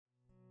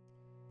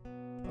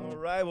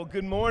right, well,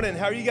 good morning.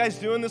 How are you guys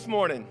doing this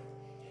morning?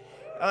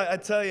 I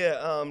tell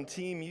you,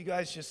 team, you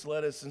guys just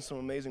led us in some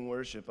amazing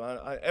worship.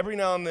 Every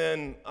now and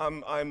then,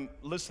 I'm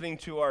listening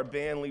to our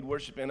band lead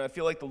worship, and I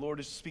feel like the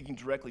Lord is speaking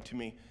directly to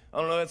me. I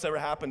don't know if that's ever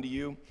happened to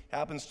you.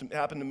 Happened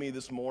to me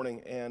this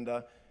morning, and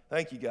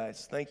thank you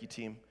guys. Thank you,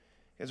 team.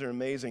 You guys are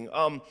amazing.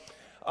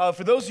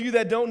 For those of you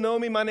that don't know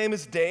me, my name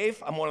is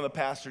Dave. I'm one of the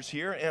pastors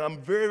here, and I'm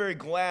very, very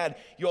glad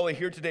you all are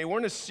here today. We're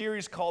in a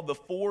series called The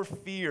Four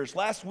Fears.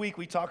 Last week,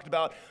 we talked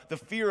about the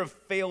fear of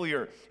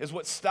failure is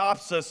what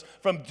stops us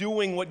from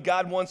doing what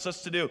God wants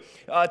us to do.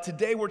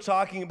 Today, we're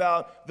talking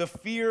about the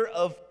fear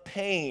of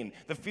pain,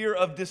 the fear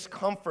of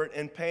discomfort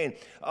and pain.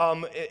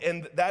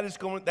 And that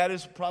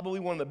is probably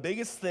one of the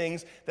biggest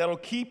things that'll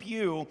keep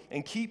you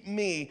and keep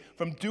me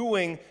from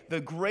doing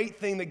the great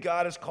thing that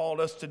God has called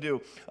us to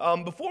do.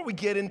 Before we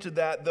get into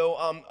that, though,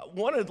 I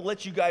wanted to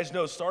let you guys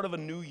know, start of a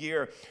new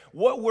year,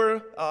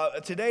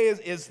 what today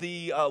is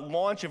the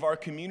launch of our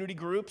community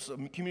groups.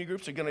 Community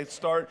groups are going to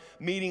start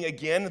meeting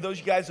again. Those of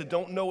you guys that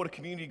don't know what a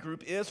community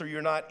group is or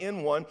you're not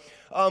in one,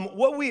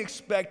 what we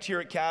expect here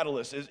at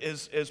Catalyst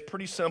is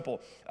pretty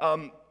simple.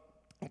 I'm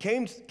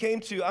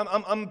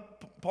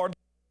part of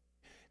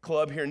the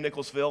club here in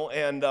Nicholsville,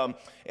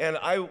 and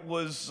I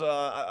was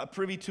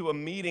privy to a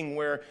meeting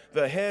where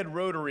the head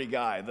Rotary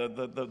guy,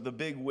 the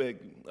big wig,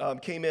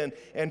 came in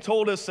and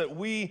told us that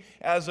we,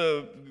 as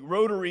a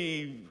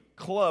Rotary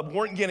club,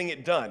 weren't getting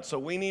it done. So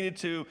we needed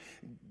to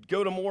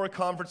go to more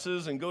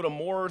conferences and go to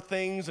more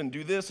things and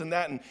do this and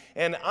that.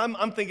 And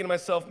I'm thinking to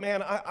myself,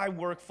 man, I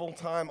work full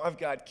time. I've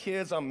got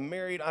kids. I'm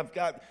married. I've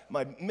got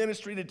my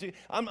ministry to do.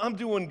 I'm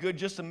doing good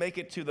just to make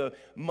it to the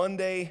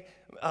Monday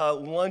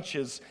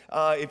lunches.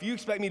 If you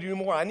expect me to do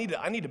more, I need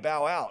to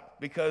bow out,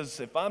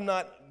 because if I'm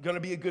not going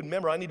to be a good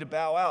member, I need to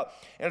bow out.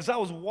 And as I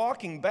was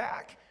walking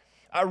back,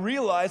 I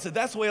realized that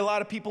that's the way a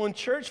lot of people in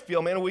church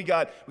feel, man. We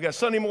got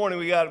Sunday morning,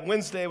 we got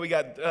Wednesday, we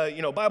got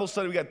Bible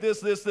study, we got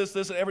this,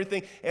 and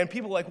everything. And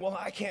people are like, well,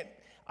 I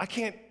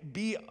can't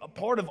be a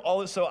part of all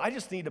this, so I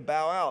just need to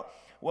bow out.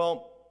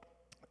 Well,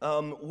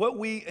 what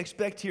we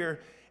expect here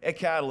at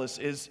Catalyst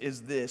is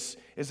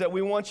that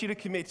we want you to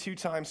commit 2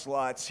 time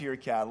slots here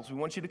at Catalyst. We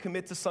want you to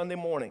commit to Sunday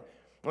morning.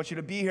 We want you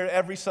to be here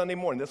every Sunday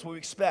morning. That's what we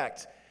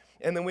expect.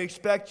 And then we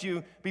expect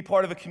you to be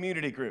part of a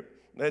community group.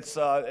 It's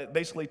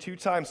basically 2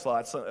 time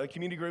slots.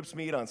 Community groups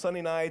meet on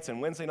Sunday nights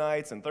and Wednesday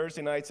nights and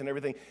Thursday nights and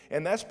everything,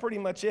 and that's pretty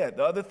much it.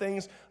 The other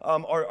things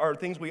are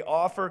things we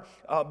offer,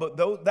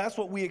 but that's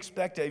what we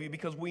expect of you,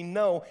 because we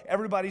know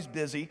everybody's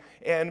busy,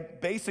 and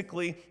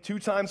basically 2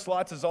 time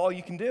slots is all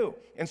you can do.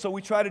 And so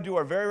we try to do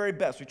our very, very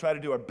best. We try to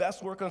do our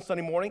best work on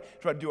Sunday morning,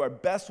 try to do our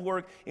best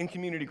work in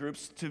community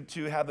groups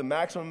to have the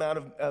maximum amount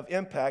of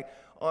impact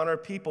on our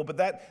people. But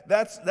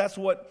that's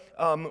what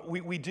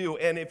we do.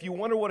 And if you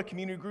wonder what a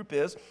community group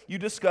is, you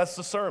discuss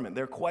the sermon.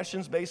 There are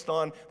questions based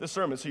on the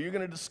sermon. So you're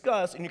going to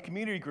discuss in your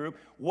community group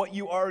what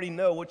you already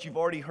know, what you've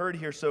already heard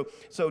here. So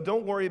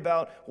don't worry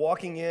about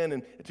walking in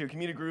and to your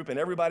community group and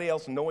everybody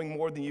else knowing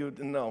more than you.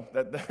 No,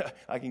 that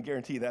I can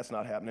guarantee that's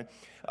not happening.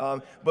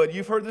 But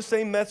you've heard the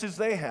same message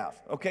they have,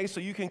 okay?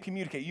 So you can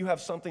communicate. You have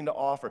something to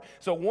offer.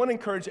 So I want to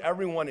encourage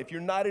everyone, if you're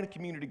not in a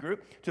community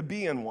group, to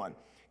be in one,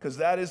 because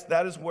that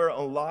is where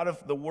a lot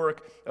of the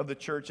work of the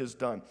church is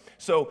done.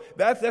 So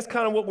that's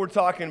kind of what we're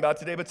talking about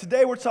today. But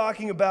today we're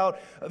talking about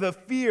the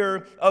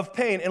fear of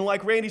pain. And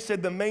like Randy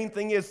said, the main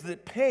thing is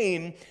that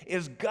pain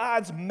is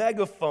God's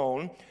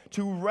megaphone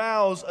to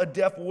rouse a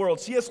deaf world.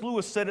 C.S.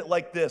 Lewis said it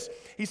like this.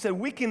 He said,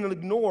 we can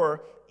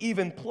ignore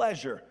even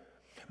pleasure,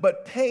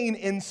 but pain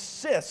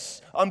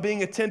insists on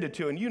being attended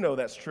to. And you know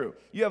that's true.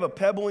 You have a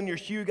pebble in your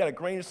shoe, you got a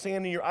grain of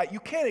sand in your eye. You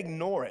can't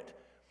ignore it.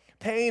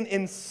 Pain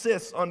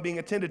insists on being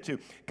attended to.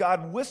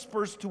 God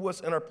whispers to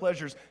us in our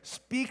pleasures,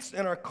 speaks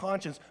in our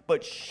conscience,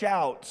 but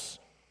shouts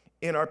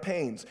in our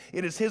pains.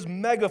 It is his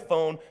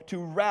megaphone to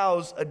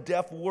rouse a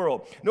deaf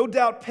world. No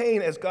doubt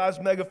pain, as God's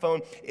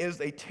megaphone, is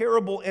a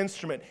terrible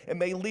instrument. It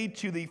may lead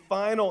to the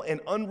final and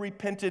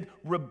unrepented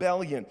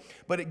rebellion,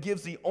 but it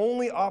gives the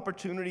only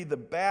opportunity the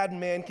bad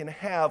man can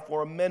have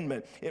for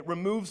amendment. It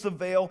removes the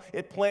veil.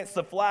 It plants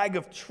the flag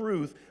of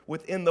truth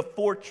within the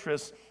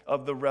fortress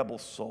of the rebel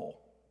soul.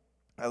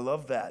 I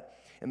love that,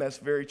 and that's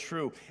very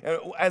true. And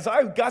as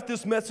I got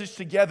this message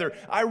together,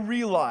 I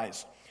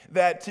realized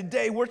that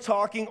today we're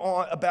talking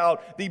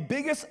about the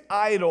biggest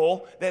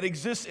idol that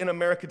exists in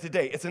America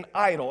today. It's an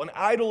idol. An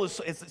idol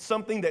is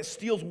something that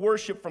steals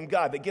worship from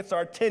God, that gets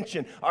our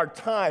attention, our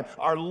time,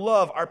 our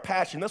love, our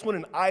passion. That's what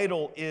an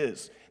idol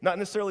is. Not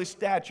necessarily a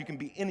statue, it can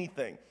be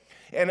anything.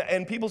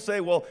 And people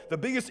say, well, the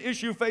biggest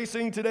issue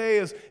facing today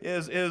is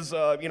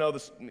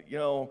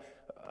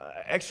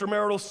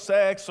extramarital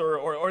sex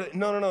or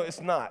no,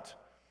 it's not.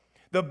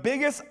 The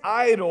biggest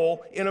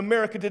idol in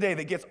America today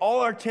that gets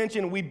all our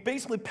attention, we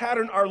basically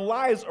pattern our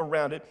lives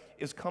around it,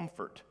 is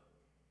comfort.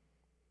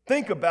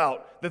 Think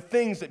about the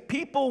things that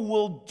people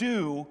will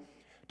do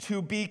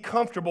to be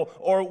comfortable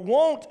or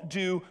won't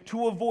do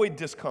to avoid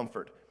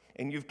discomfort.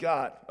 And you've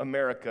got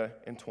America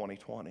in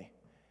 2020.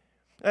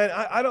 And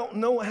I don't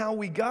know how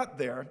we got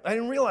there. I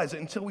didn't realize it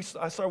until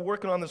I started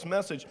working on this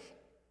message.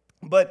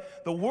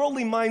 But the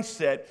worldly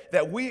mindset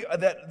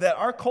that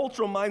our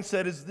cultural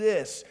mindset is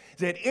this,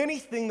 that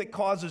anything that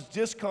causes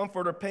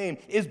discomfort or pain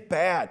is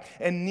bad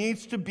and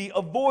needs to be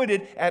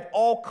avoided at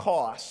all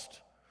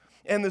cost.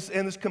 And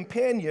this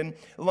companion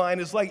line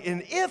is like,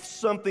 and if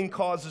something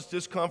causes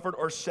discomfort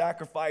or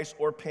sacrifice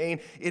or pain,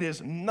 it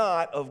is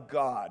not of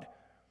God.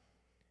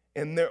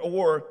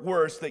 Or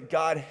worse, that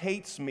God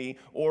hates me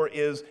or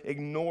is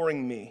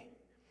ignoring me.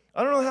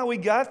 I don't know how we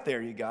got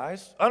there, you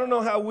guys. I don't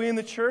know how we in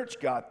the church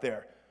got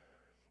there.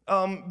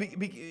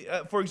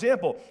 For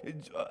example,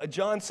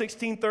 John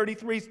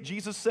 16:33,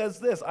 Jesus says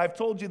this, I've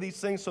told you these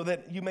things so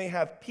that you may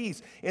have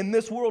peace. In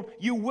this world,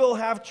 you will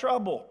have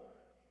trouble.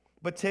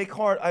 But take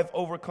heart, I've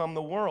overcome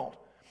the world.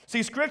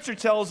 See, Scripture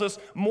tells us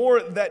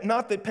more that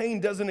not that pain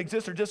doesn't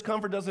exist or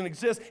discomfort doesn't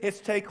exist. It's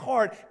take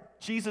heart.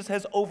 Jesus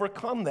has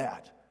overcome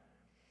that.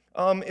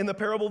 In the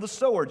parable of the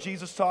sower,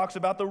 Jesus talks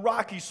about the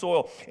rocky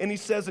soil. And he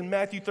says in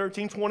Matthew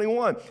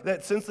 13:21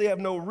 that since they have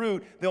no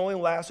root, they only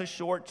last a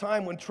short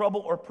time. When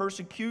trouble or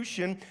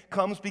persecution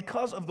comes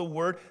because of the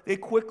word, they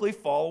quickly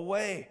fall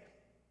away.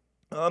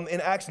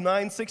 In Acts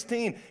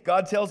 9:16,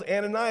 God tells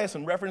Ananias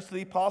in reference to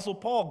the Apostle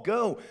Paul,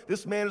 go,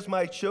 this man is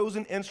my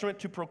chosen instrument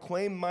to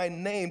proclaim my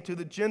name to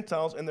the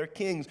Gentiles and their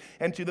kings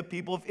and to the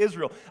people of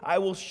Israel. I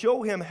will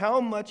show him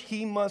how much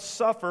he must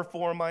suffer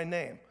for my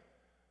name.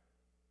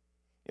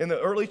 And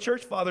the early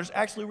church fathers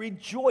actually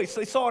rejoiced.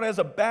 They saw it as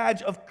a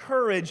badge of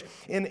courage.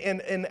 In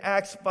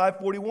Acts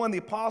 5:41, the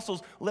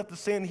apostles left the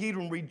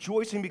Sanhedrin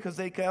rejoicing because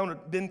they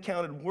been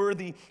counted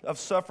worthy of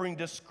suffering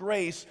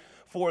disgrace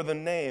for the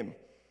name.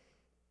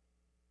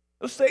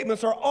 Those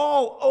statements are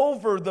all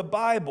over the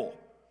Bible.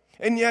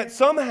 And yet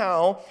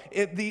somehow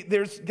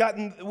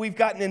we've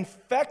gotten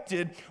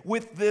infected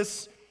with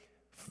this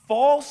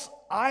false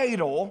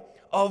idol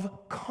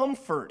of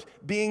comfort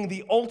being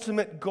the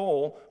ultimate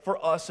goal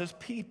for us as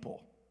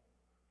people.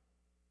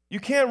 You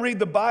can't read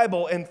the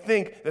Bible and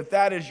think that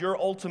that is your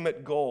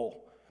ultimate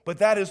goal. But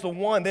that is the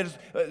one that is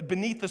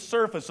beneath the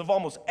surface of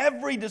almost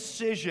every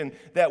decision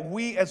that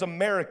we as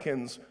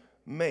Americans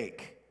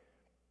make.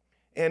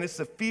 And it's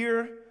the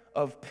fear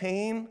of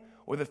pain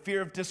or the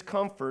fear of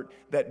discomfort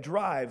that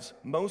drives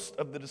most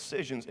of the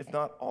decisions, if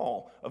not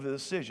all of the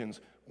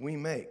decisions we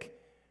make.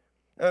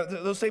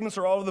 Those statements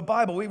are all over the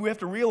Bible. We have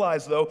to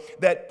realize, though,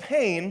 that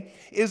pain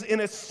is an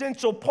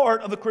essential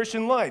part of the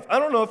Christian life. I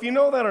don't know if you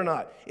know that or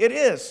not. It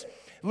is.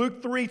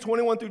 Luke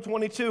 3:21 through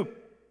 22.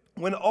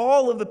 When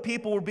all of the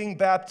people were being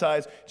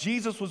baptized,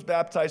 Jesus was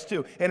baptized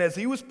too. And as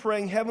he was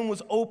praying, heaven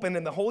was opened,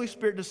 and the Holy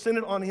Spirit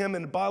descended on him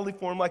in bodily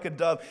form like a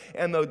dove.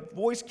 And the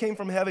voice came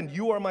from heaven,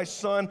 you are my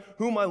son,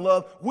 whom I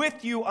love.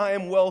 With you I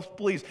am well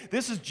pleased.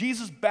 This is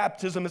Jesus'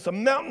 baptism. It's a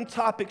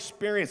mountaintop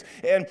experience.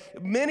 And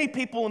many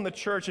people in the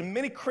church and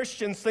many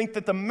Christians think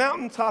that the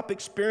mountaintop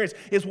experience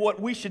is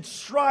what we should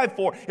strive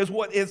for, is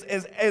what is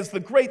the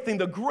great thing,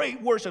 the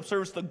great worship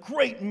service, the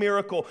great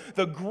miracle,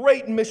 the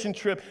great mission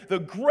trip, the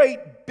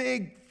great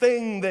big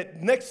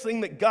next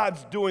thing that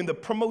God's doing, the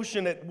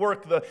promotion at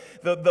work,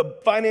 the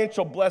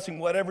financial blessing,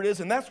 whatever it is,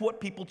 and that's what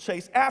people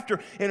chase after.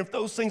 And if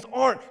those things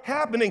aren't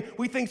happening,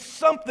 we think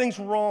something's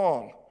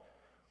wrong.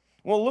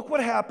 Well, look what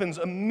happens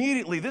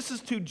immediately. This is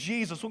to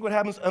Jesus. Look what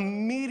happens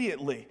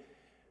immediately.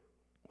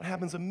 What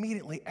happens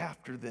immediately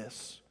after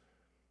this?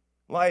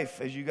 Life,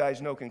 as you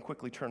guys know, can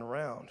quickly turn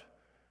around.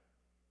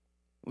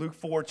 Luke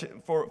 4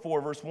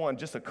 verse 1,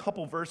 just a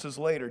couple verses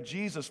later,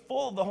 Jesus,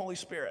 full of the Holy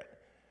Spirit,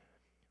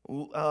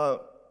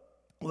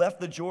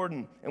 left the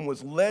Jordan and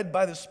was led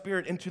by the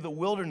Spirit into the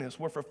wilderness,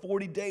 where for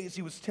 40 days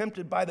he was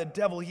tempted by the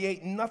devil. He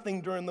ate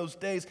nothing during those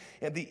days.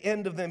 At the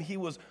end of them, he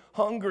was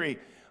hungry.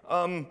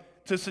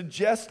 To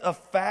suggest a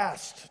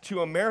fast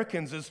to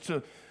Americans is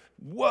to,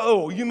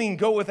 whoa, you mean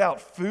go without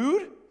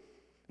food?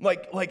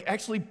 Like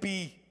actually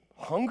be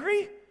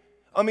hungry?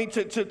 I mean,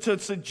 to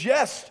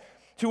suggest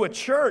to a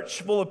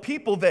church full of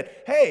people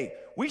that, hey,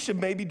 we should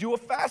maybe do a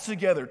fast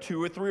together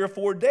 2 or 3 or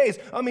 4 days.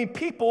 I mean,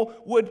 people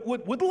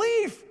would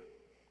leave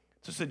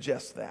to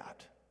suggest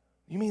that.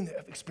 You mean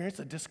experience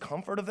the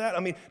discomfort of that?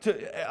 I mean,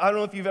 I don't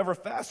know if you've ever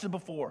fasted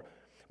before,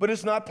 but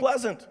it's not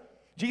pleasant.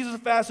 Jesus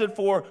fasted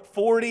for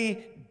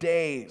 40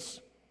 days.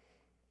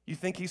 You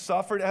think he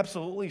suffered?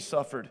 Absolutely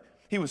suffered.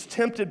 He was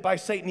tempted by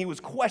Satan. He was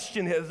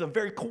questioned at the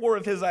very core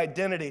of his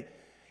identity.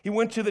 He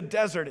went to the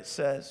desert, it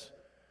says.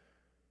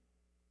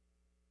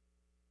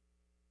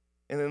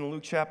 And then in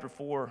Luke chapter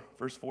 4,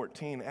 verse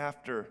 14,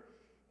 after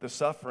the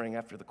suffering,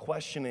 after the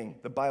questioning,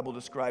 the Bible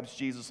describes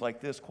Jesus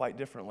like this quite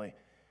differently.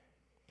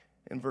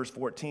 In verse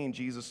 14,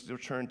 Jesus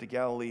returned to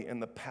Galilee in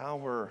the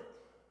power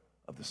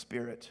of the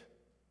Spirit,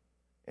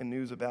 and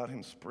news about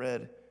him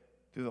spread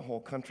through the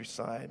whole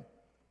countryside.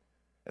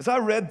 As I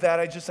read that,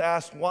 I just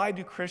asked, why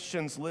do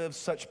Christians live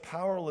such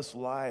powerless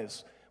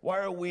lives? Why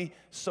are we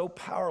so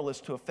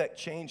powerless to affect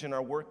change in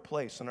our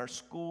workplace, in our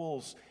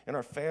schools, in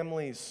our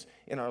families,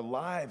 in our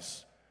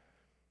lives?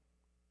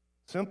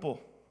 Simple.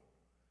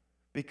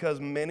 Because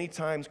many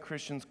times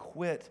Christians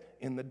quit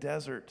in the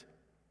desert.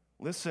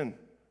 Listen,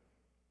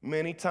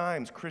 many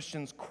times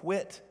Christians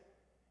quit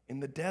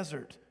in the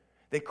desert.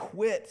 They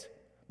quit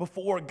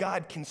before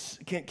God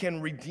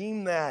can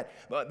redeem that.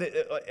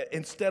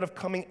 Instead of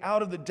coming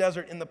out of the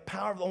desert in the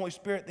power of the Holy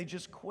Spirit, they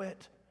just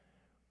quit.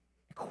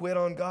 Quit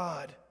on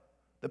God.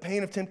 The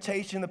pain of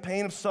temptation, the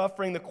pain of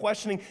suffering, the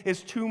questioning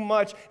is too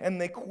much, and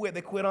they quit.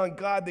 They quit on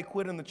God. They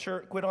quit on the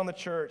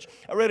church.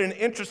 I read an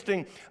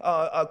interesting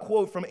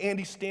quote from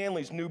Andy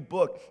Stanley's new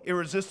book,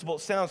 Irresistible.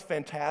 It sounds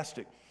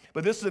fantastic,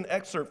 but this is an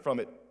excerpt from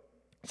it,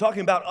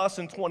 talking about us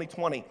in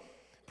 2020,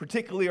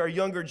 particularly our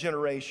younger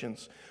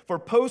generations. For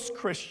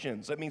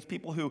post-Christians, that means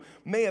people who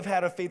may have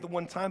had a faith at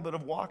one time but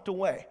have walked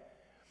away.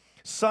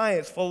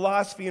 Science,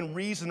 philosophy, and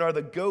reason are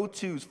the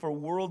go-tos for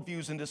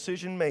worldviews and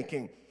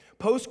decision-making.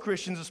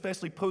 Post-Christians,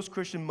 especially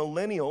post-Christian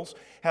millennials,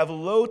 have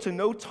low to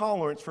no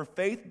tolerance for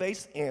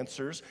faith-based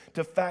answers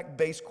to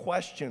fact-based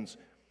questions.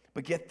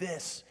 But get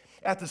this,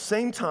 at the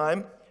same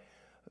time,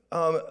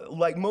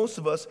 like most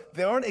of us,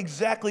 they aren't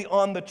exactly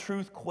on the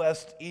truth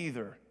quest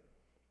either.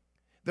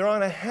 They're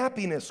on a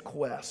happiness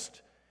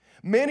quest.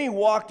 Many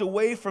walked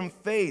away from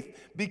faith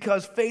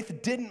because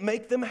faith didn't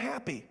make them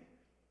happy.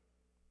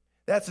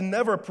 That's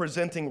never a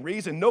presenting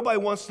reason. Nobody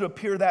wants to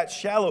appear that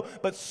shallow,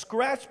 but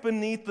scratch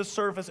beneath the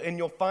surface and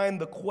you'll find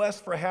the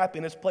quest for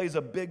happiness plays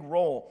a big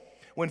role.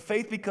 When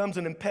faith becomes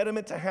an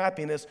impediment to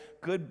happiness,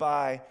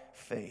 goodbye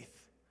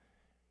faith.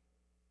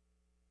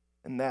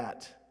 And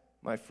that,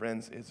 my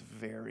friends, is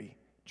very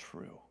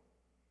true.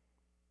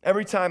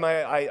 Every time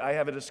I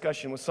have a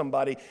discussion with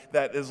somebody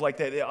that is like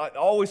that, I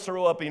always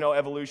throw up,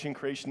 evolution,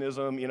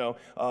 creationism,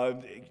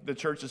 the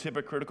church is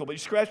hypocritical. But you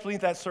scratch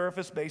beneath that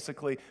surface,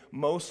 basically,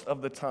 most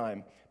of the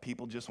time,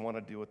 people just want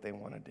to do what they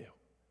want to do.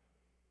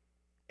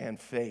 And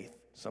faith,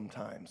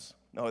 sometimes,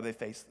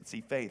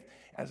 see faith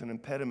as an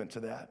impediment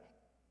to that.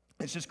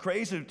 It's just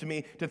crazy to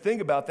me to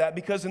think about that,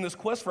 because in this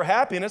quest for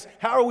happiness,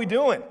 how are we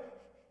doing?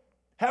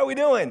 How are we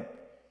doing?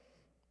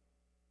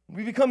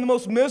 We become the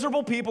most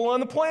miserable people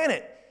on the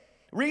planet.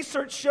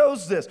 Research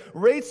shows this.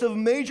 Rates of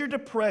major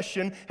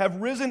depression have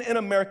risen in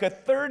America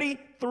 33%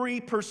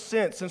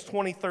 since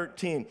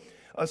 2013.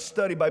 A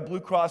study by Blue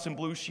Cross and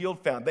Blue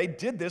Shield found. They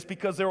did this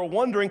because they were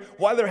wondering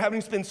why they're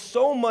having to spend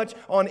so much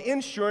on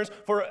insurance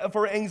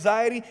for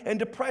anxiety and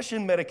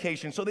depression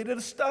medication. So they did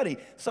a study.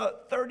 Saw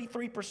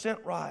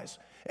 33% rise.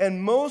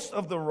 And most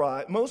of the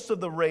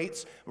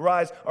rates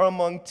rise are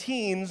among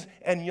teens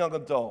and young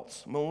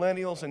adults,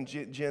 millennials and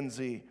Gen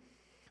Z.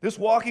 This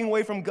walking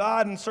away from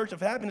God in search of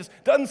happiness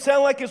doesn't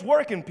sound like it's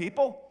working,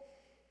 people.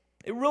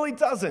 It really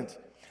doesn't.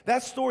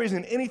 That story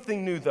isn't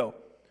anything new, though.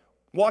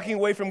 Walking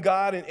away from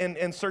God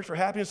and search for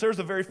happiness. There's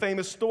a very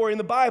famous story in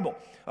the Bible.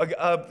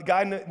 A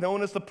guy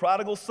known as the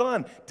prodigal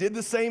son did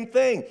the same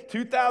thing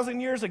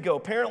 2,000 years ago.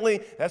 Apparently,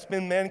 that's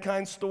been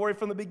mankind's story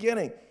from the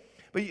beginning.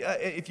 But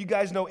if you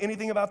guys know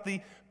anything about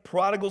the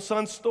prodigal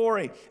son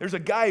story, there's a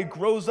guy who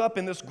grows up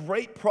in this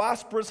great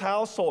prosperous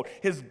household.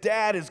 His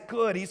dad is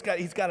good. He's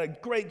got a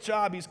great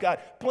job. He's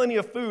got plenty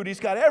of food. He's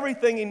got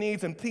everything he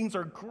needs, and things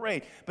are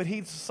great. But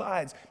he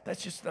decides,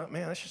 that's just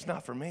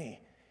not for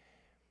me.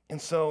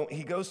 And so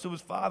he goes to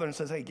his father and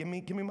says, hey, give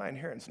me my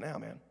inheritance now,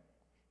 man.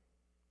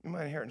 Give me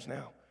my inheritance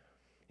now.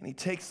 And he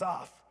takes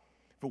off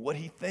for what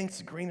he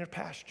thinks greener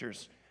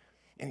pastures.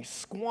 And he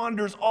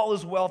squanders all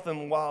his wealth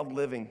in wild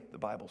living, the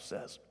Bible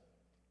says.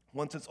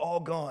 Once it's all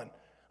gone,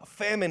 a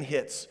famine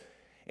hits,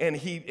 and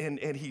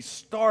he's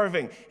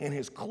starving, and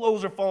his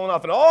clothes are falling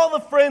off, and all the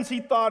friends he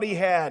thought he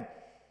had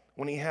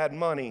when he had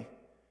money,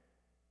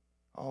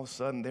 all of a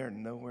sudden they're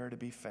nowhere to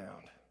be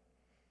found.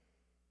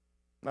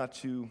 Not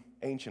too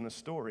ancient a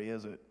story,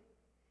 is it?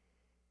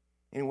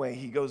 Anyway,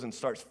 he goes and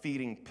starts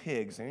feeding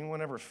pigs.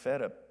 Anyone ever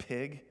fed a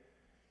pig?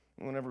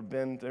 Anyone ever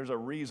been? There's a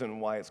reason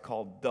why it's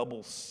called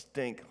Double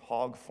Stink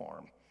Hog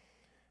Farm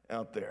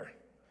out there.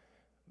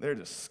 They're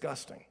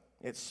disgusting.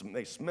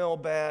 They smell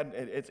bad.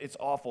 It's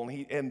awful.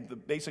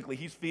 And basically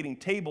he's feeding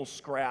table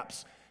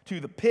scraps to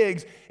the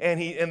pigs,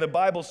 and the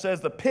Bible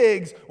says the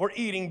pigs were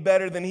eating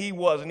better than he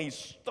was, and he's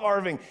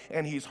starving,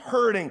 and he's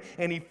hurting,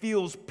 and he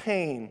feels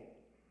pain.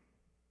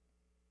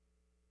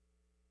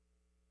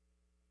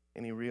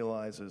 And he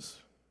realizes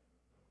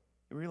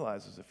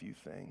a few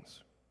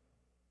things.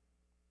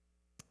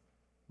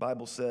 The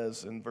Bible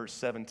says in verse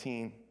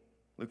 17,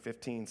 Luke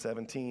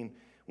 15:17,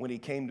 when he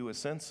came to his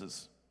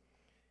senses,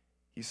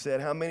 he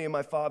said, how many of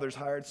my father's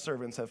hired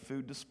servants have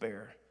food to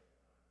spare?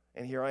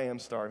 And here I am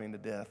starving to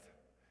death.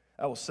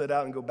 I will set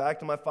out and go back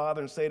to my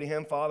father and say to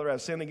him, Father, I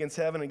have sinned against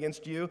heaven and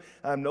against you.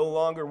 I am no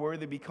longer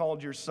worthy to be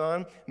called your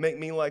son. Make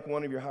me like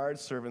one of your hired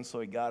servants. So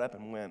he got up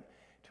and went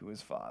to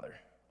his father.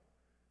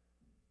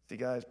 See,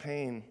 guys,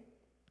 pain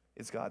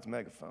is God's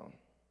megaphone.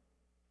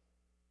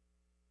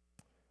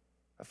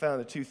 I found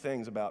the two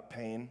things about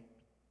pain,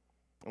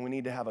 and we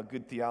need to have a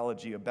good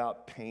theology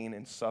about pain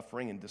and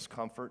suffering and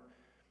discomfort.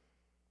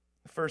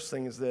 The first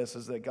thing is this,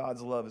 is that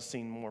God's love is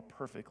seen more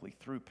perfectly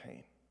through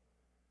pain.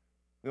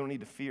 We don't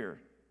need to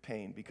fear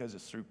pain, because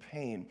it's through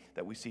pain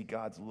that we see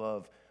God's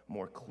love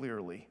more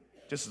clearly.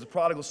 Just as the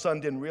prodigal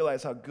son didn't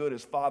realize how good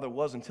his father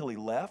was until he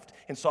left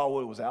and saw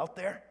what was out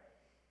there,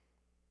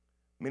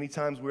 many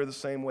times we're the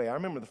same way. I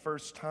remember the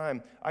first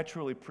time I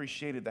truly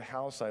appreciated the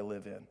house I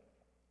live in.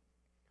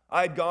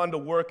 I'd gone to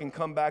work and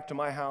come back to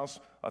my house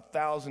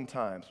 1,000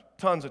 times,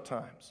 tons of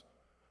times.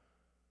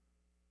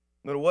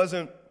 But it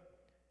wasn't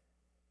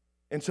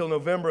until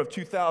November of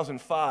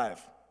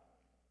 2005,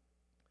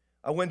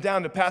 I went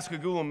down to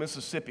Pascagoula,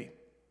 Mississippi.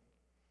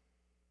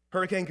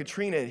 Hurricane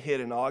Katrina had hit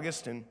in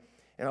August, and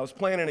I was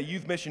planning a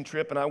youth mission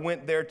trip, and I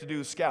went there to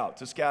do to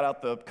scout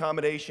out the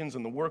accommodations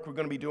and the work we're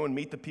going to be doing,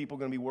 meet the people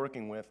we're going to be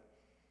working with.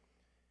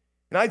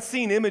 And I'd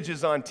seen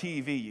images on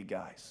TV, you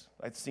guys.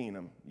 I'd seen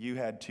them. You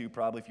had too,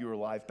 probably, if you were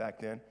alive back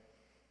then.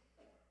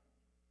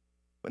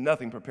 But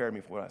nothing prepared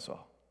me for what I saw.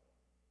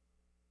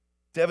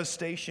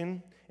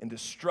 Devastation and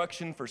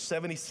destruction for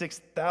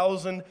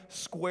 76,000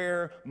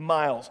 square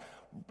miles.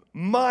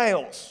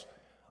 Miles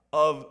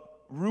of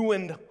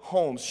ruined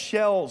homes,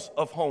 shells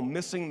of home,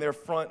 missing their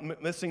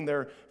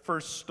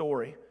first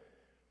story.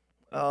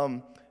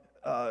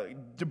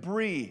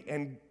 Debris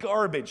and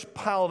garbage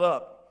piled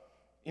up.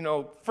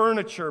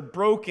 Furniture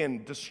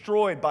broken,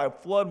 destroyed by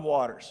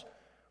floodwaters.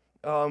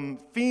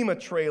 FEMA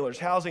trailers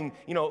housing,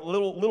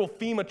 little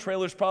FEMA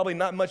trailers, probably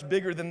not much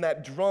bigger than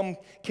that drum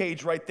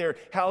cage right there,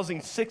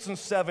 housing 6 and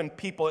 7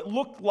 people. It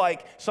looked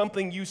like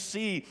something you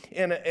see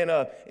in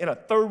a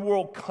third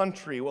world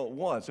country. Well,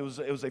 it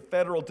was a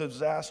federal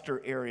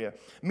disaster area.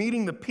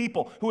 Meeting the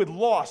people who had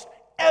lost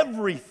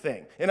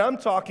everything, and I'm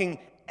talking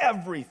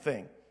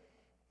everything.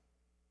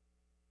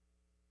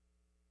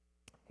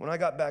 When I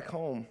got back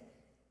home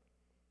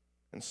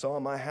and saw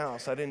my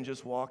house, I didn't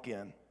just walk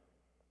in.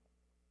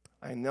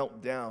 I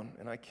knelt down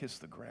and I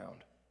kissed the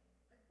ground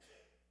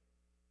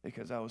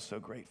because I was so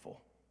grateful.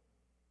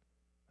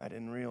 I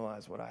didn't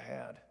realize what I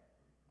had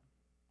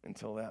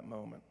until that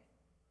moment.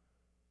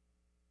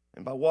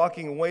 And by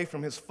walking away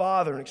from his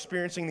father and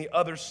experiencing the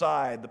other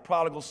side, the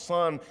prodigal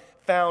son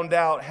found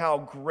out how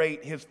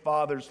great his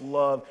father's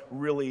love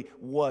really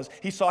was.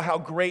 He saw how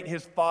great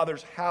his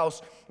father's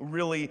house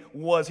really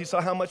was. He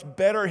saw how much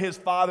better his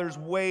father's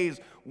ways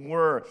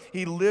were.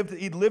 He'd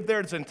lived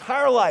there his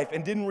entire life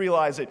and didn't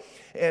realize it.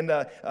 And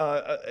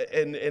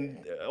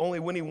only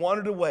when he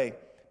wandered away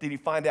did he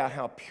find out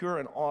how pure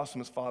and awesome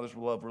his father's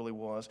love really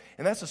was.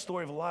 And that's the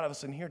story of a lot of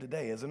us in here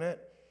today, isn't it?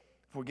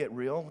 If we get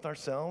real with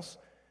ourselves.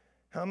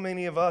 How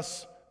many of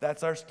us,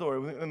 that's our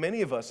story.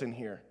 Many of us in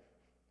here,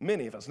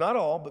 many of us, not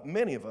all, but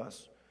many of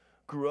us,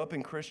 grew up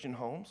in Christian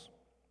homes,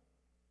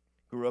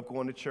 grew up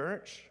going to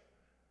church,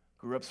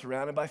 grew up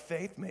surrounded by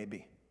faith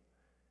maybe.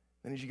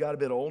 Then as you got a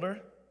bit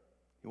older,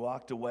 you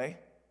walked away.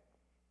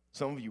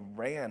 Some of you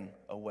ran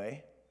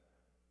away.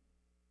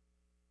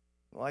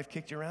 Life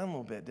kicked you around a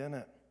little bit, didn't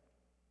it?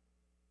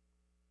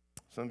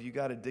 Some of you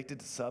got addicted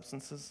to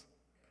substances.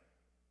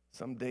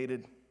 Some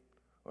dated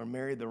or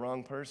married the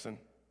wrong person.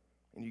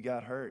 And you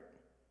got hurt,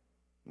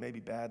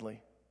 maybe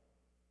badly.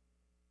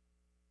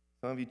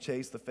 Some of you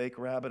chased the fake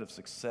rabbit of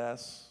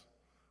success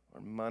or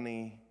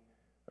money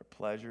or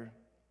pleasure.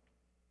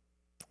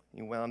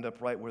 You wound up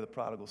right where the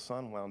prodigal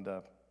son wound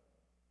up.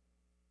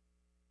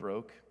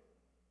 Broke.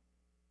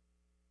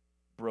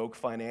 Broke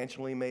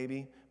financially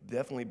maybe,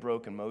 definitely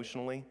broke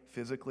emotionally,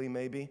 physically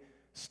maybe,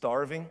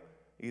 starving,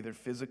 either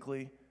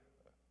physically,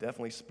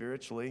 definitely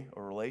spiritually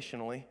or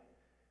relationally.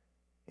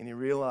 And you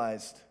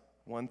realized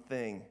one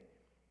thing,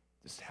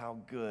 just how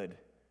good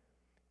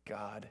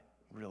God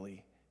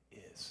really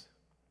is.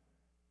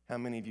 How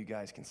many of you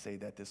guys can say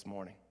that this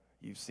morning?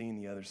 You've seen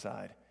the other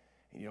side,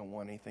 and you don't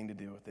want anything to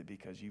do with it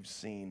because you've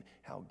seen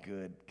how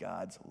good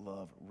God's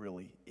love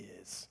really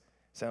is.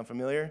 Sound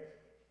familiar?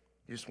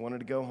 You just wanted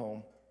to go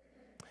home.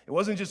 It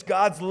wasn't just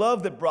God's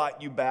love that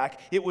brought you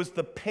back. It was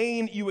the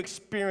pain you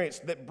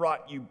experienced that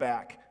brought you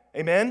back.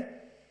 Amen?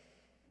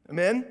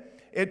 Amen?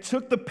 It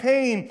took the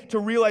pain to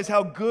realize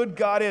how good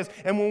God is.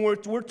 And when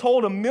we're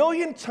told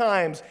 1,000,000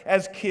 times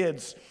as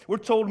kids, we're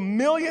told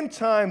 1,000,000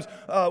 times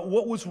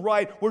what was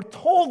right. We're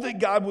told that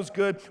God was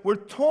good. We're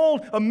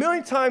told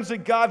 1,000,000 times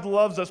that God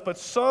loves us. But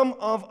some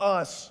of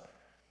us,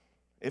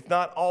 if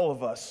not all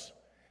of us,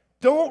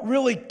 don't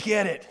really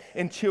get it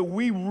until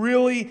we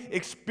really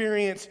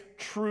experience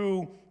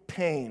true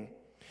pain.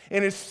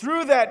 And it's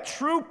through that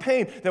true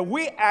pain that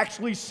we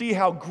actually see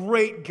how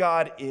great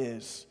God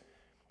is.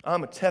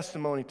 I'm a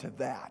testimony to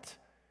that.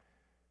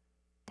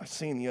 I've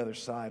seen the other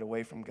side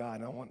away from God,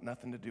 and I want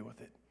nothing to do with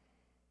it.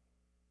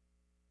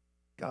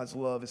 God's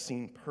love is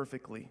seen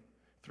perfectly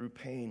through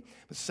pain.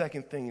 The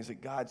second thing is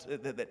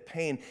that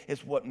pain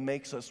is what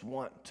makes us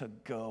want to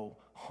go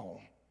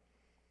home.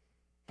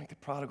 Like the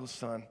prodigal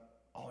son,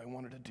 all he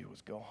wanted to do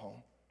was go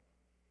home.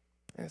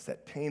 And it's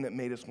that pain that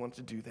made us want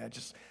to do that.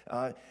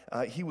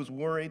 He was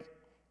worried.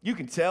 You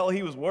can tell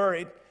he was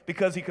worried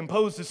because he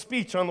composed his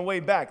speech on the way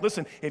back.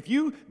 Listen, if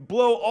you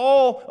blow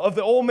all of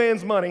the old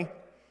man's money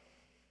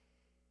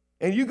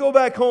and you go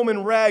back home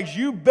in rags,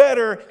 you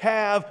better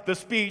have the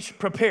speech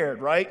prepared,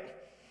 right?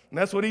 And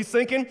that's what he's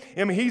thinking.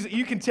 I mean,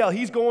 you can tell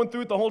he's going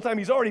through it the whole time.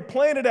 He's already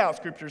planned it out,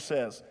 Scripture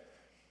says.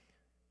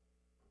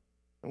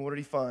 And what did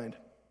he find?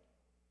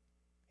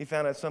 He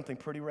found out something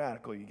pretty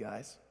radical, you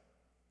guys.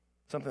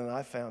 Something that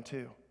I found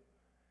too,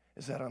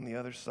 is that on the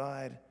other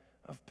side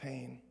of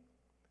pain,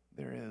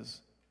 there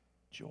is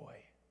joy.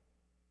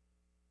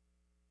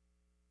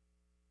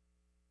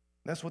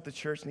 That's what the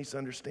church needs to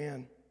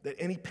understand, that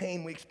any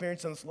pain we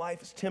experience in this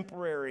life is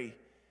temporary.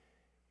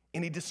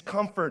 Any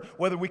discomfort,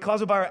 whether we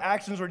cause it by our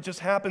actions or it just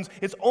happens,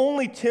 it's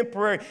only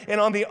temporary. And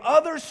on the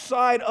other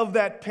side of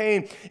that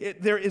pain,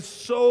 there is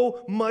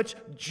so much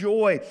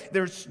joy.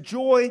 There's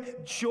joy,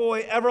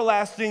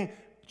 everlasting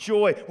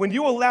joy. When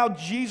you allow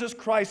Jesus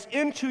Christ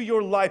into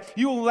your life,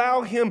 you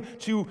allow him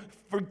to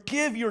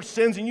forgive your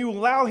sins and you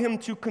allow him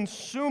to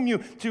consume you,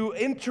 to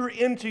enter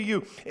into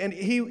you. And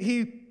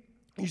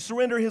you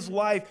surrender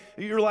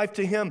your life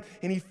to him,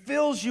 and he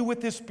fills you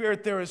with his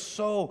Spirit. There is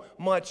so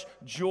much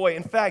joy.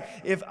 In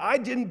fact, if I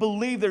didn't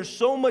believe there's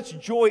so much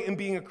joy in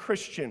being a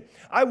Christian,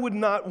 I would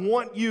not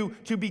want you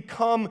to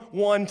become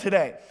one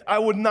today. I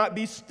would not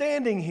be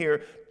standing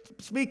here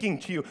speaking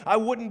to you. I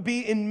wouldn't be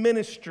in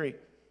ministry.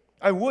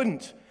 I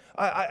wouldn't.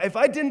 If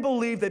I didn't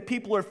believe that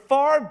people are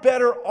far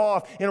better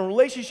off in a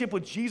relationship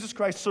with Jesus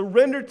Christ,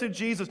 surrendered to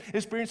Jesus,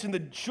 experiencing the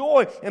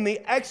joy and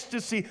the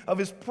ecstasy of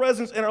his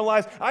presence in our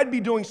lives, I'd be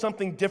doing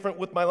something different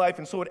with my life,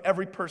 and so would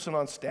every person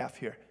on staff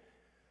here.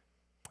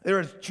 There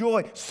is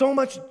joy, so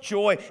much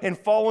joy in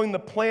following the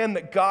plan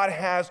that God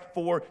has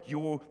for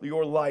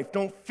your life.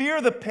 Don't fear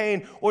the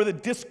pain or the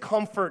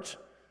discomfort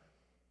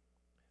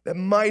that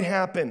might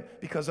happen,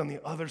 because on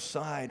the other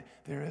side,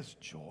 there is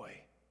joy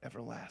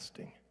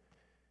everlasting.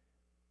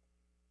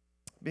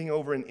 Being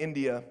over in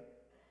India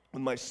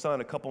with my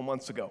son a couple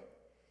months ago,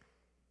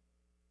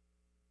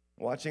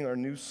 watching our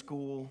new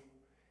school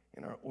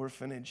and our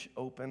orphanage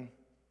open,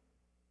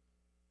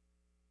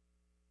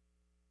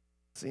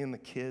 seeing the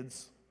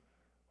kids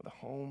with a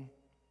home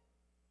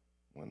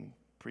when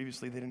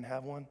previously they didn't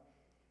have one,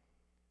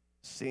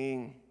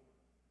 seeing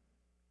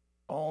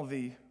all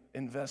the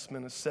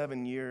investment of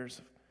 7 years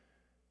of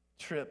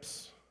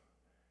trips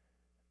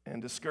and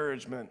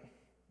discouragement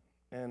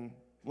and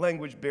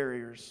language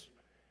barriers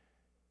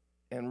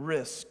and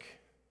risk.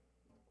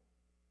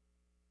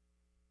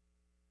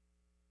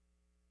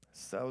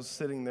 So I was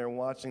sitting there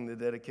watching the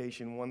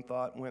dedication. One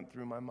thought went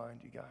through my mind,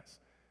 you guys.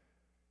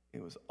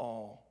 It was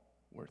all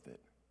worth it.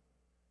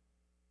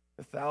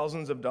 The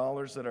thousands of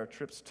dollars that our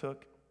trips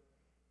took,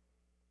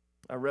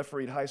 I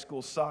refereed high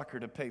school soccer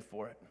to pay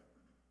for it.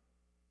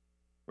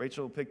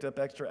 Rachel picked up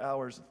extra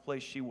hours at the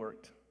place she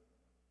worked.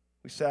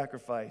 We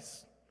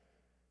sacrificed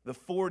the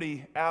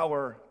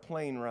 40-hour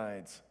plane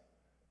rides,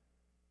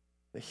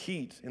 the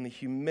heat and the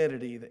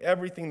humidity,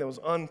 everything that was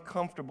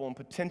uncomfortable and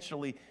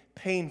potentially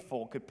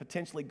painful, could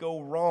potentially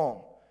go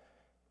wrong.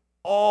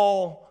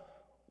 All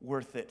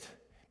worth it,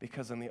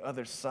 because on the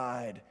other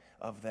side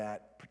of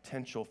that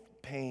potential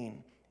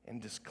pain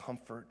and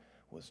discomfort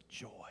was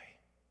joy.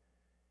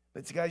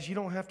 But guys, you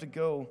don't have to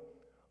go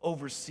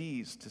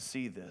overseas to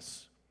see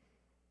this.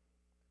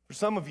 For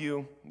some of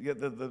you,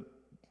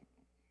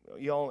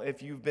 y'all,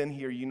 if you've been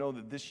here, you know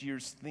that this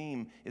year's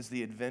theme is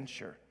the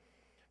adventure.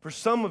 For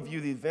some of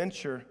you, the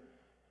adventure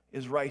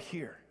is right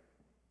here.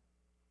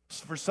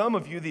 For some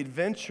of you, the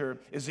adventure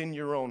is in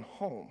your own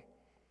home.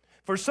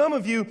 For some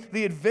of you,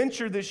 the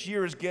adventure this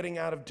year is getting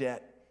out of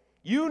debt.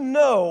 You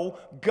know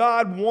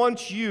God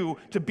wants you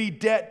to be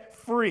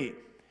debt-free.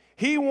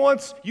 He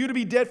wants you to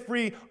be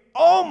debt-free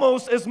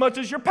almost as much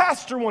as your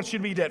pastor wants you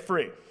to be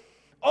debt-free.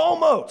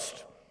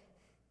 Almost.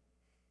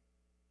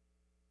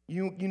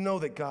 You know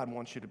that God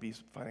wants you to be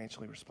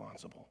financially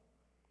responsible.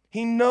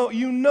 You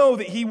know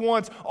that he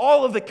wants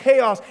all of the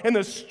chaos and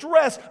the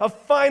stress of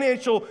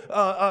financial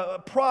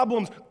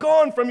problems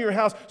gone from your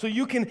house so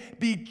you can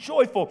be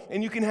joyful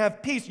and you can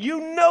have peace.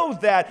 You know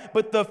that,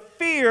 but the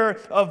fear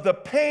of the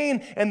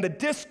pain and the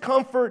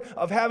discomfort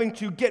of having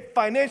to get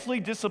financially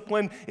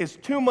disciplined is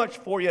too much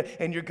for you,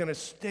 and you're going to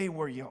stay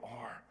where you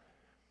are.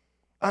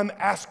 I'm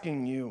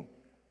asking you,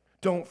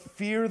 don't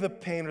fear the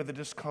pain or the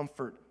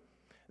discomfort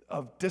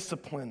of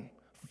discipline,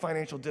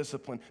 financial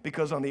discipline,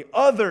 because on the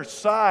other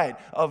side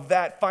of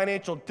that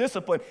financial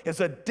discipline is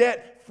a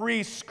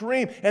debt-free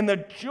scream and the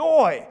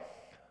joy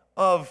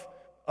of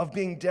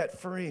being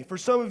debt-free. For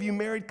some of you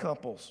married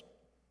couples,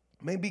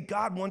 maybe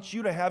God wants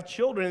you to have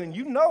children and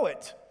you know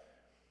it,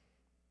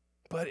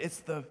 but it's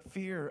the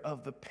fear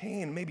of the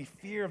pain, maybe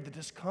fear of the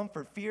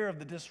discomfort, fear of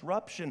the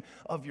disruption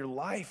of your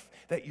life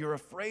that you're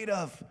afraid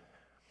of,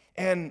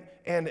 and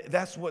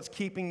that's what's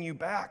keeping you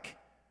back.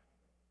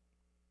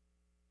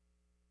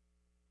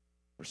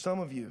 For some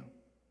of you,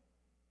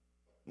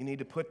 you need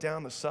to put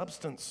down the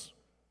substance.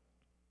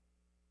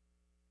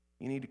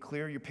 You need to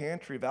clear your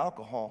pantry of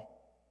alcohol.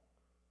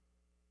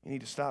 You need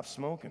to stop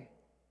smoking.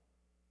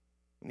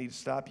 You need to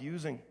stop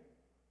using.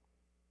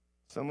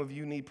 Some of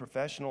you need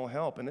professional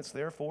help, and it's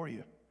there for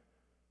you.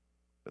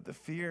 But the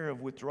fear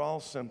of withdrawal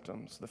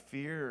symptoms, the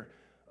fear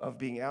of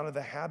being out of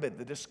the habit,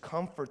 the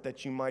discomfort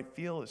that you might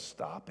feel is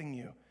stopping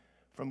you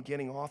from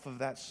getting off of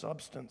that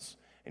substance.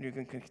 And you're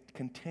going to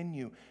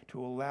continue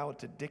to allow it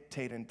to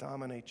dictate and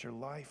dominate your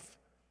life.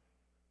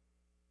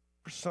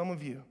 For some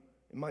of you,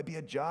 it might be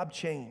a job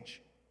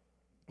change.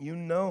 You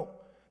know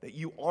that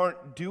you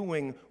aren't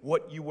doing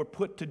what you were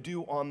put to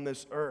do on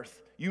this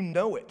earth. You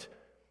know it.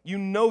 You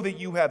know that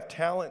you have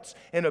talents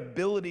and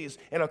abilities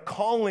and a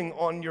calling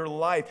on your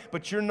life,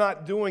 but you're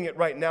not doing it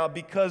right now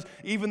because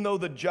even though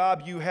the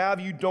job you have,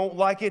 you don't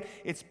like it,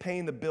 it's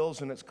paying the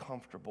bills and it's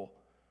comfortable.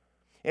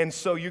 And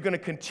so you're going to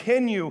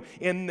continue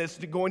in this,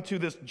 going to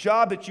this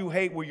job that you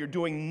hate where you're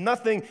doing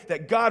nothing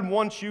that God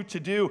wants you to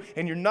do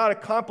and you're not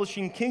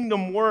accomplishing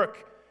kingdom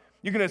work.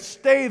 You're going to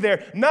stay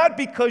there, not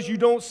because you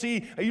don't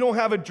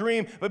have a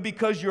dream, but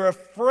because you're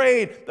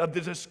afraid of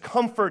the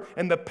discomfort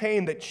and the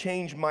pain that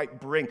change might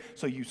bring.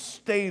 So you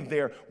stay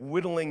there,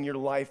 whittling your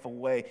life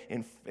away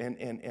in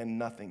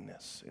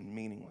nothingness and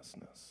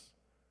meaninglessness.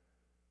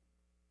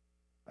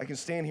 I can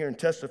stand here and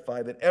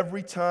testify that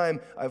every time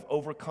I've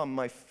overcome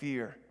my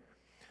fear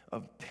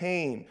of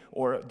pain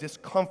or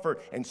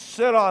discomfort and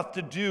set off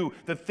to do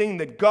the thing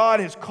that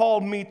God has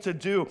called me to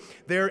do,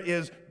 there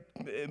has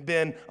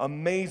been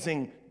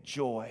amazing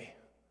joy.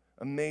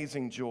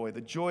 Amazing joy.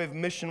 The joy of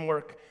mission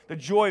work, the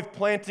joy of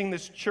planting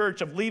this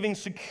church, of leaving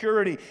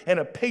security and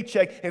a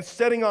paycheck and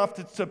setting off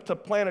to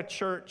plant a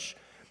church.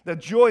 The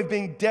joy of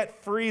being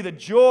debt-free, the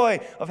joy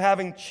of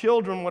having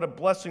children, what a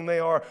blessing they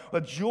are.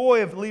 The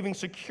joy of leaving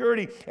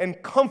security and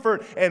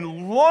comfort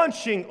and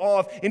launching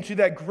off into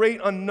that great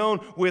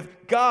unknown with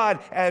God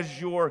as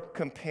your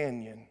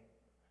companion.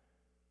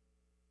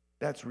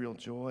 That's real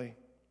joy.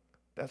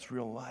 That's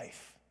real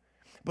life.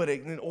 But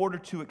in order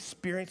to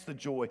experience the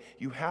joy,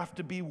 you have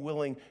to be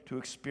willing to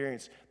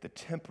experience the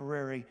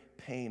temporary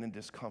pain and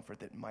discomfort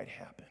that might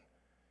happen.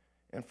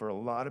 And for a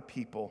lot of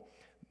people,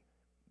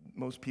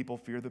 most people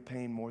fear the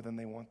pain more than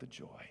they want the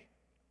joy.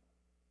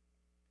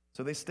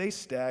 So they stay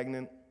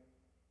stagnant,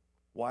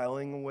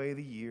 whiling away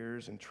the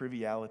years in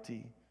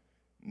triviality,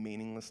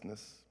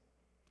 meaninglessness.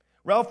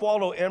 Ralph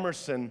Waldo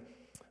Emerson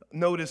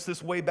noticed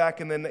this way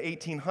back in the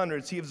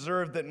 1800s. He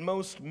observed that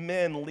most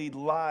men lead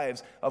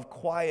lives of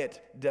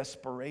quiet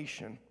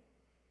desperation.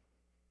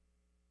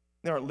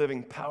 They aren't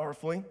living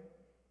powerfully.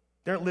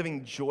 They aren't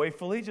living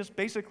joyfully, just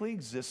basically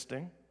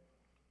existing.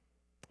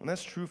 And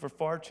that's true for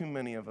far too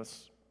many of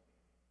us.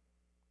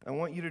 I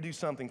want you to do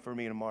something for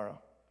me tomorrow.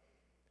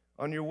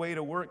 On your way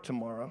to work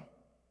tomorrow,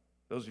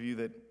 those of you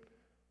that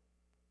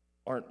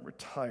aren't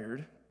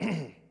retired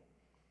and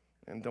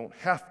don't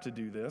have to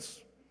do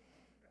this,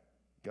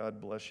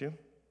 God bless you.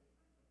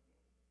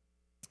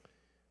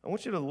 I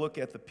want you to look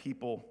at the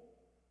people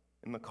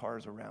in the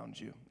cars around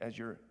you as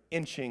you're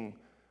inching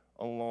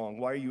along.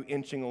 Why are you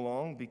inching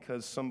along?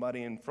 Because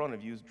somebody in front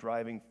of you is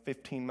driving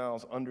 15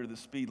 miles under the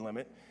speed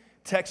limit,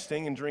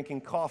 texting and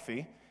drinking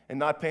coffee, and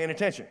not paying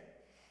attention.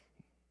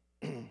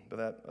 But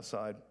that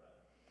aside,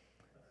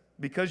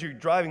 because you're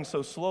driving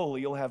so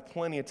slowly, you'll have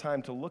plenty of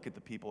time to look at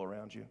the people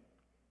around you.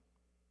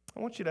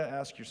 I want you to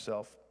ask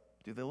yourself,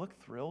 do they look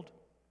thrilled?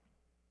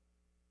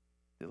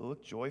 Do they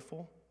look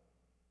joyful?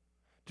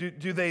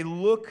 Do they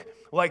look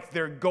like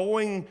they're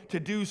going to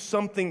do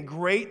something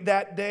great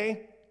that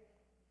day?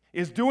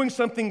 Is doing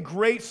something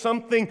great,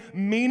 something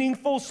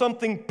meaningful,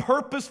 something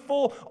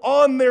purposeful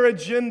on their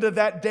agenda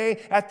that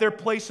day at their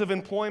place of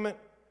employment?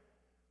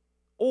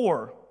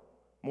 Or,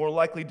 more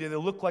likely, do they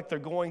look like they're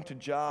going to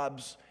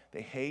jobs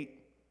they hate,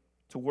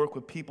 to work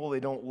with people they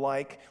don't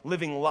like,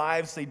 living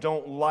lives they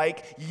don't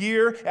like,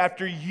 year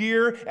after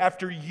year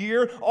after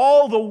year?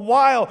 All the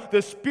while,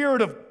 the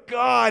Spirit of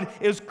God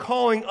is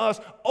calling us,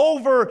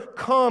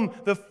 overcome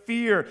the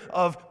fear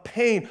of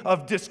pain,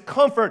 of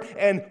discomfort,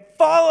 and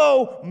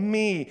follow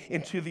me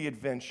into the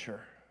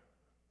adventure.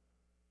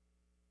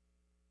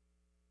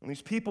 And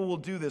these people will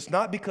do this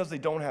not because they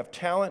don't have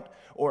talent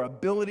or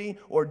ability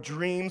or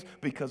dreams,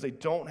 because they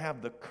don't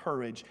have the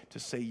courage to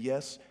say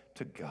yes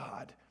to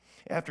God.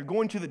 After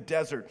going to the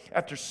desert,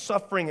 after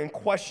suffering and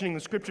questioning, the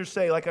scriptures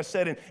say, like I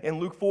said in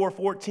Luke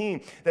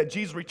 4:14, that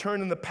Jesus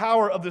returned in the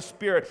power of the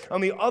Spirit.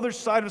 On the other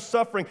side of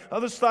suffering,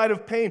 other side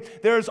of pain,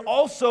 there is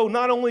also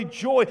not only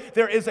joy,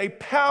 there is a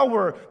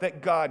power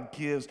that God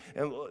gives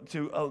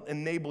to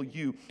enable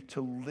you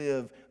to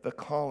live the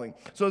calling.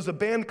 So as the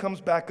band comes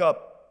back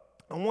up,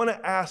 I want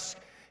to ask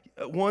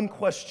one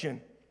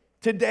question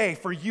today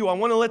for you. I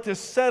want to let this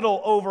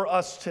settle over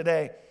us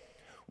today.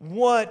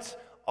 What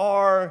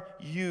are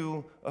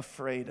you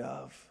afraid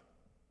of?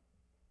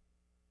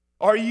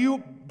 Are you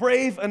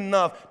brave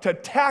enough to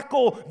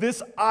tackle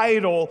this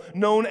idol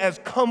known as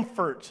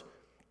comfort,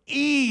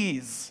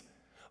 ease,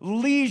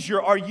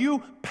 leisure? Are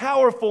you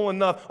powerful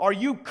enough? Are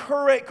you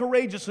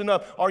courageous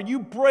enough? Are you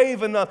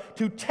brave enough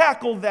to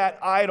tackle that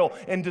idol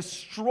and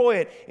destroy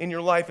it in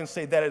your life and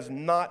say, that is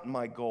not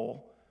my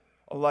goal?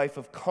 A life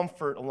of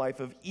comfort, a life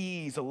of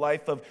ease, a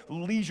life of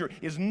leisure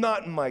is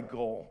not my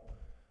goal.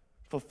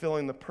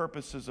 Fulfilling the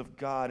purposes of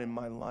God in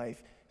my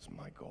life is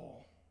my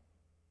goal.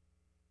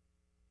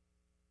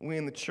 We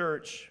in the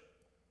church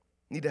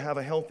need to have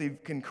a healthy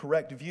and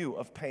correct view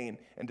of pain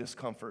and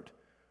discomfort.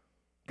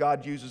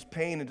 God uses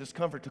pain and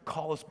discomfort to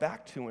call us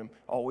back to Him.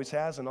 Always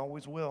has and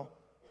always will.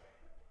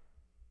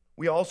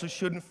 We also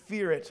shouldn't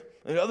fear it.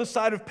 On the other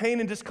side of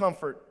pain and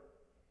discomfort,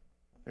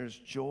 there's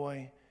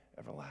joy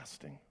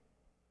everlasting.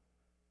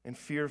 And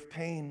fear of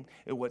pain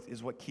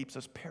is what keeps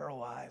us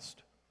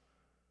paralyzed.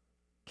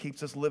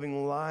 keeps us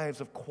living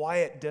lives of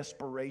quiet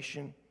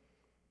desperation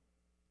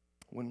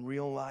when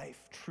real life,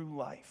 true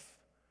life,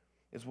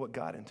 is what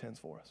God intends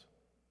for us.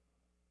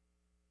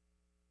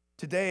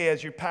 Today,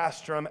 as your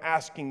pastor, I'm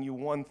asking you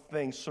one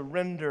thing: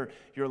 surrender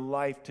your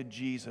life to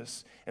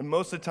Jesus. And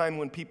most of the time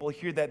when people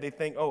hear that, they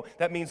think, oh,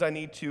 that means I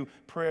need to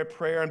pray a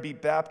prayer and be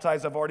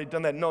baptized. I've already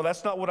done that. No,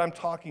 that's not what I'm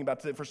talking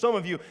about. For some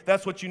of you,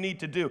 that's what you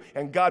need to do.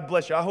 And God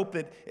bless you. I hope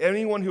that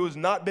anyone who has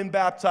not been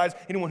baptized,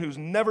 anyone who's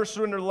never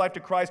surrendered their life to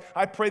Christ,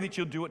 I pray that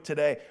you'll do it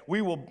today.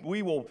 We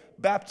will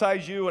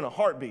baptize you in a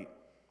heartbeat.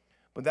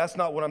 But that's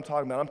not what I'm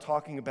talking about. I'm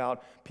talking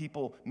about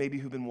people maybe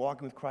who've been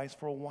walking with Christ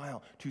for a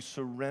while, to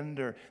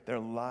surrender their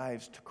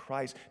lives to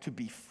Christ, to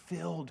be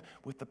filled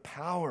with the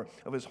power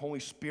of His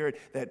Holy Spirit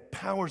that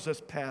powers us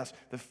past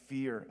the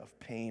fear of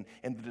pain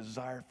and the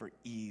desire for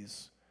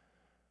ease.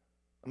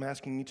 I'm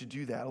asking you to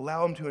do that.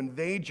 Allow Him to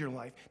invade your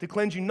life, to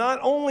cleanse you not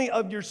only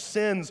of your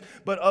sins,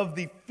 but of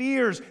the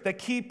fears that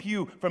keep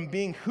you from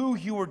being who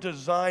you were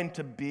designed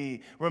to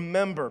be.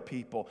 Remember,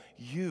 people,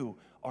 you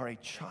are a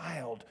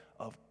child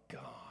of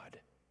God.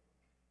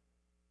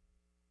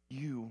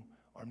 You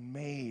are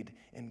made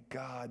in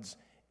God's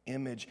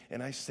image.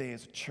 And I say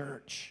as a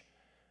church,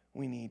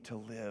 we need to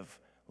live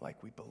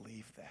like we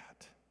believe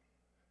that.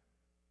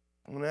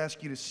 I'm going to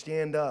ask you to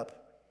stand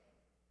up.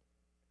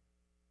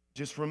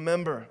 Just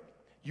remember,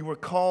 you were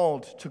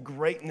called to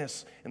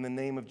greatness in the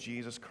name of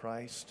Jesus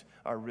Christ,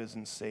 our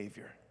risen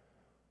Savior.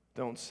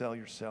 Don't sell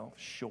yourself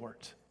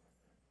short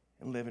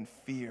and live in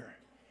fear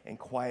and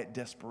quiet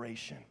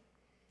desperation.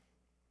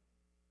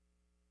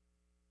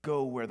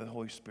 Go where the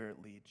Holy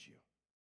Spirit leads you.